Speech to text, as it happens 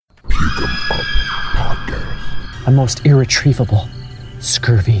a most irretrievable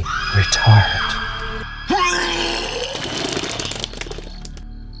scurvy retard.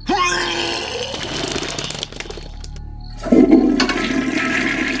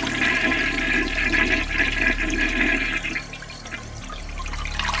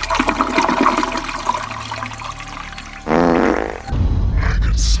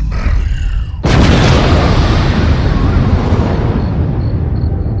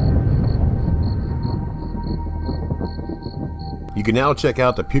 You can now check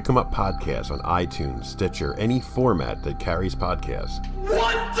out the Puke 'Em Up podcast on iTunes, Stitcher, any format that carries podcasts.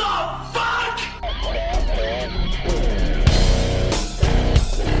 What the fuck?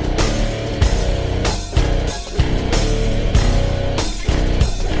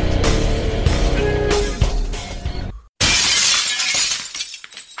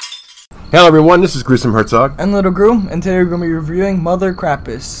 Hello everyone, this is Gruesome Herzog. And Little Gru, and today we're going to be reviewing Mother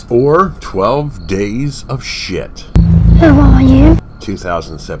Krampus. Or 12 Days of Shit. Who are you?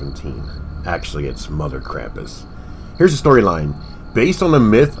 2017. Actually, it's Mother Krampus. Here's the storyline. Based on the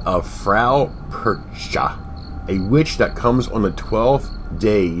myth of Frau Percha, a witch that comes on the 12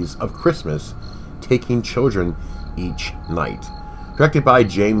 days of Christmas, taking children each night. Directed by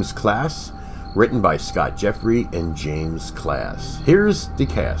James Klass, written by Scott Jeffrey and James Klass. Here's the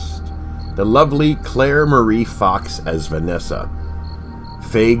cast. The lovely Claire Marie Fox as Vanessa.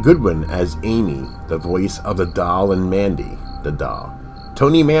 Faye Goodwin as Amy, the voice of the doll and Mandy, the doll.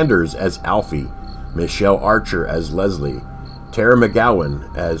 Tony Manders as Alfie. Michelle Archer as Leslie. Tara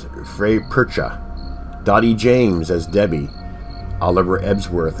McGowan as Frau Percha. Dottie James as Debbie. Oliver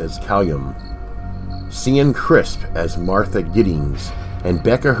Ebsworth as Callum. Cian Crisp as Martha Giddings. And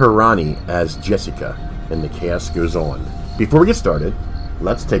Becca Harani as Jessica. And the cast goes on. Before we get started,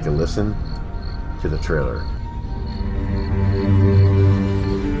 let's take a listen to the trailer.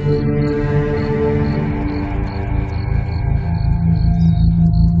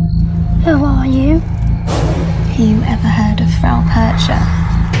 Who are you? Have you ever heard of Frau Percha?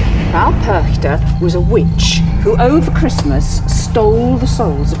 Frau Percha was a witch who over Christmas stole the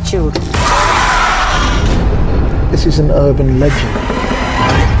souls of children. This is an urban legend.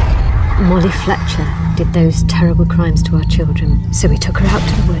 Molly Fletcher did those terrible crimes to our children, so we took her out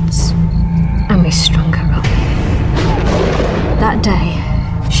to the woods and we strung her up. That day,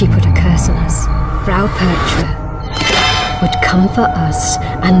 she put a curse on us. Frau Percha would come for us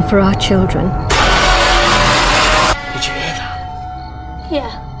and for our children. Did you hear that?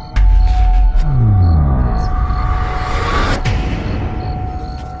 Yeah.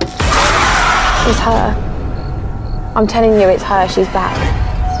 It's her. I'm telling you, it's her. She's back.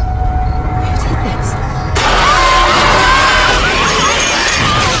 Who did this?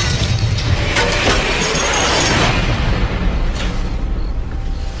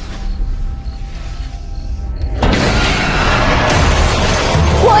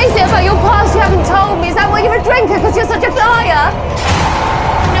 What is it about your past you haven't told me? Is that why you're a drinker? Because you're such a liar?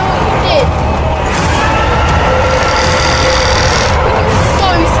 You know what you did? When you were so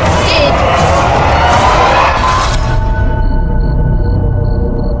scared.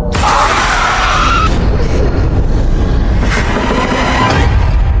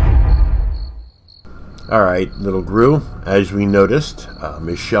 Alright, Little Gru, as we noticed,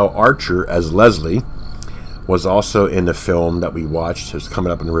 Michelle Archer as Leslie was also in the film that we watched. It's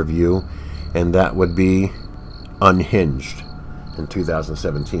coming up in the review, and that would be Unhinged in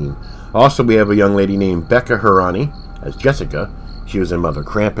 2017. Also, we have a young lady named Becca Harani as Jessica. She was in Mother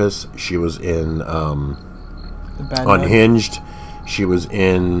Krampus. She was in Unhinged. She was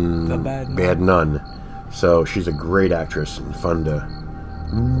in The Bad Nun. So she's a great actress and fun to...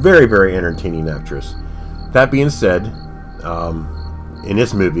 Very, very entertaining actress. That being said, in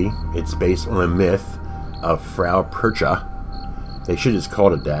this movie, it's based on a myth of Frau Percha. They should have just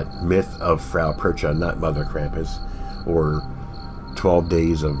called it that. Myth of Frau Percha, not Mother Krampus. Or 12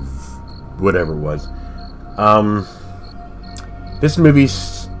 Days of whatever it was. This movie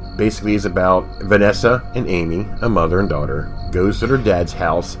basically is about Vanessa and Amy, a mother and daughter, goes to their dad's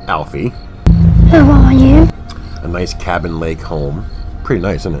house, Alfie. Who are you? A nice cabin lake home. Pretty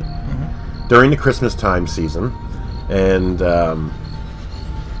nice, isn't it? During the Christmas time season. And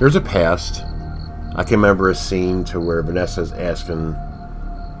there's a past. I can remember a scene to where Vanessa's asking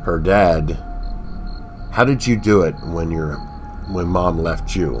her dad, how did you do it when mom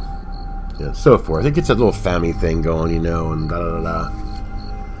left you? And so forth. It gets a little family thing going, and da da da da.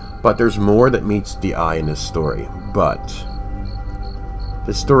 But there's more that meets the eye in this story. But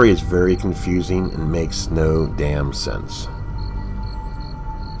this story is very confusing and makes no damn sense.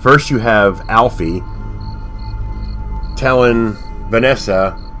 First you have Alfie telling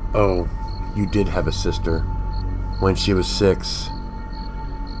Vanessa, oh, you did have a sister. When she was 6,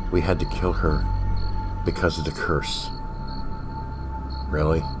 we had to kill her because of the curse.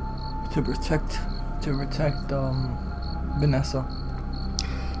 Really? To protect Vanessa.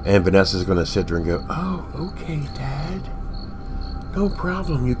 And Vanessa's going to sit there and go, "Oh, okay, Dad. No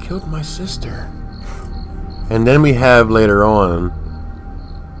problem. You killed my sister." And then we have later on,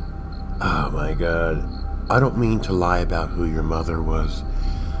 oh my God, I don't mean to lie about who your mother was,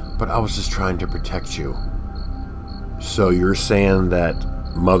 but I was just trying to protect you. So you're saying that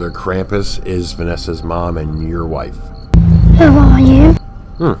Mother Krampus is Vanessa's mom and your wife? Who are you?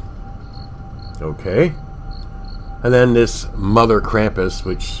 Okay. And then this Mother Krampus,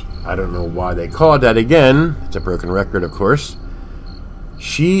 which I don't know why they call it that again. It's a broken record, of course.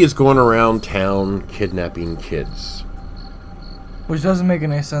 She is going around town kidnapping kids. Which doesn't make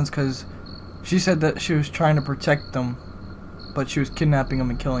any sense because she said that she was trying to protect them, but she was kidnapping them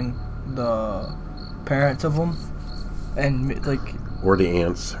and killing the parents of them. And, like... Or the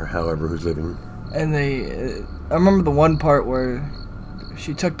aunts, or however who's living. And they... I remember the one part where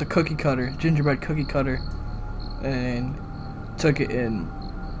she took the cookie cutter, gingerbread cookie cutter, and took it and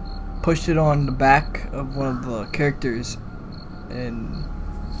pushed it on the back of one of the characters and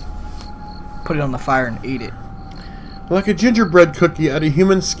put it on the fire and ate it. Like a gingerbread cookie out of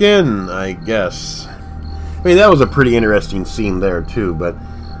human skin, I guess. I mean, that was a pretty interesting scene there, too, but...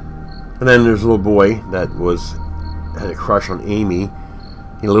 And then there's a little boy that had a crush on Amy,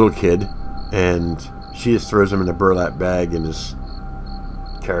 a little kid, and she just throws him in a burlap bag and just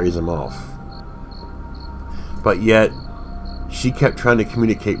carries him off. But yet, she kept trying to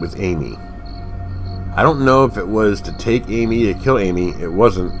communicate with Amy. I don't know if it was to take Amy, to kill Amy. It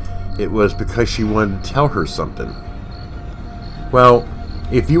wasn't. It was because she wanted to tell her something. Well,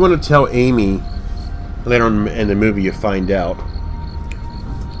 if you want to tell Amy, later on in the movie you find out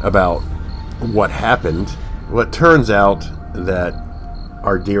about what happened. Well, it turns out that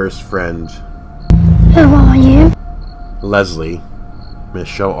our dearest friend, Who are you? Leslie,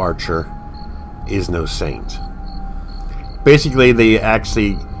 Michelle Archer, is no saint. Basically, they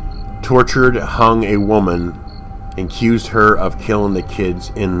actually tortured, hung a woman, and accused her of killing the kids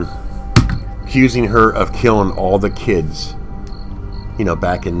accusing her of killing all the kids,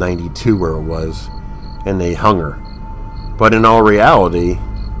 back in 92 where it was, and they hung her. But in all reality,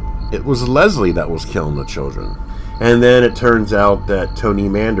 it was Leslie that was killing the children. And then it turns out that Tony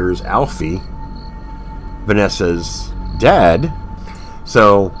Manders, Alfie, Vanessa's dad.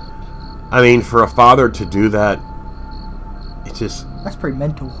 So, I mean, for a father to do that, it's just... That's pretty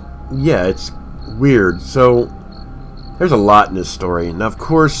mental. Yeah, it's weird. So, there's a lot in this story. Now, of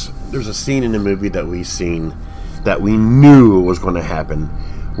course, there's a scene in the movie that we've seen that we knew was going to happen,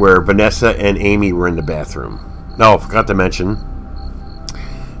 where Vanessa and Amy were in the bathroom. Oh, forgot to mention,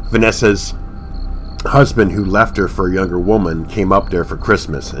 Vanessa's husband, who left her for a younger woman, came up there for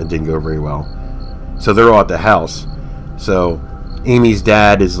Christmas and didn't go very well. So they're all at the house. So Amy's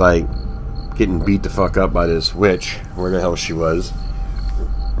dad is like getting beat the fuck up by this witch, where the hell she was.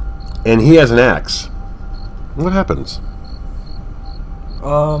 And he has an axe. What happens?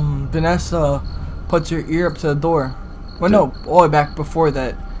 Vanessa puts her ear up to the door. Well, no, all the way back before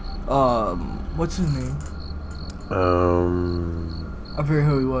that. What's his name? I forget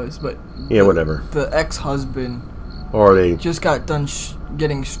who he was, but... Yeah, whatever. The ex-husband Or they... just got done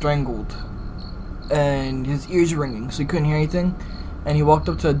getting strangled. And his ears were ringing, so he couldn't hear anything. And he walked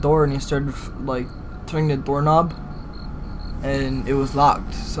up to the door and he started, turning the doorknob. And it was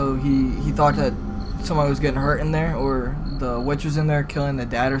locked. So he thought that someone was getting hurt in there, or the witch was in there killing the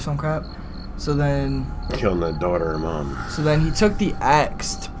dad or some crap. So then... Killing the daughter and mom. So then he took the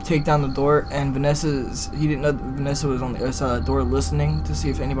axe to take down the door, and he didn't know that Vanessa was on the other side of the door listening to see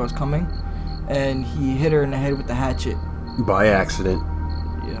if anybody was coming. And he hit her in the head with the hatchet. By accident.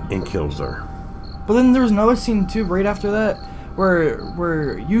 Yeah. And kills her. But then there was another scene too, right after that,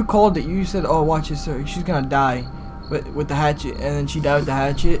 where you called it. You said, "Oh, watch this, she's gonna die with the hatchet," and then she died with the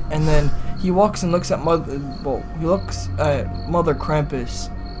hatchet. And then he walks and looks at Mother Krampus,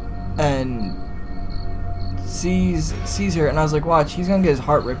 and sees her, and I was like, "Watch, he's gonna get his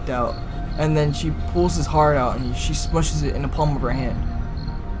heart ripped out." And then she pulls his heart out, and she smushes it in the palm of her hand.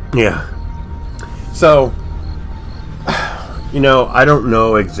 Yeah. So, I don't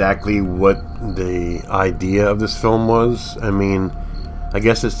know exactly what the idea of this film was. I mean, I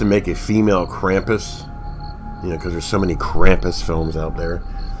guess it's to make a female Krampus, because there's so many Krampus films out there.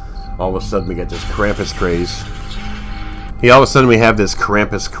 All of a sudden we get this Krampus craze. All of a sudden we have this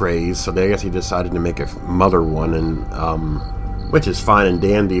Krampus craze, so I guess he decided to make a mother one, and which is fine and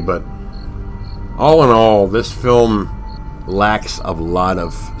dandy, but all in all, this film lacks a lot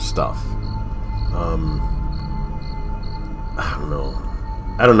of stuff.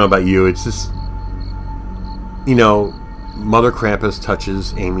 I don't know about you. It's just, Mother Krampus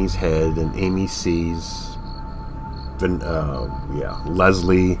touches Amy's head, and Amy sees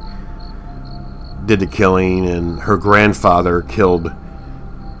Leslie did the killing, and her grandfather killed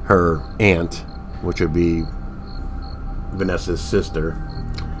her aunt, which would be Vanessa's sister,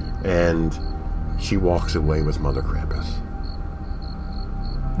 and she walks away with Mother Krampus.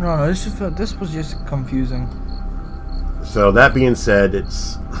 No, this was just confusing. So that being said,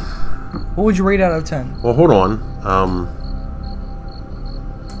 it's... What would you rate out of 10? Well, hold on.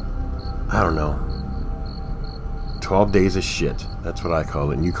 I don't know. 12 Days of Shit. That's what I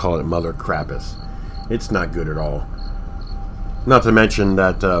call it. And you call it Mother Krampus. It's not good at all. Not to mention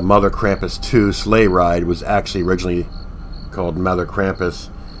that Mother Krampus 2 Sleigh Ride was actually originally called Mother Krampus.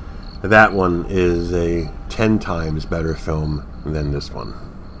 That one is a 10 times better film than this one.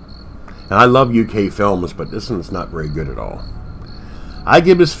 And I love UK films, but this one's not very good at all. I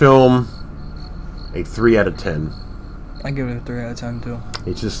give this film a 3 out of 10. I give it a 3 out of 10 too.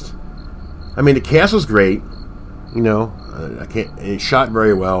 It's just... the cast was great. It shot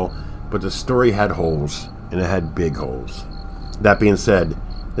very well, but the story had holes, and it had big holes. That being said,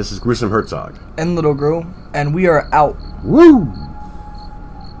 this is Gruesome Herzog. And Little Girl, and we are out. Woo!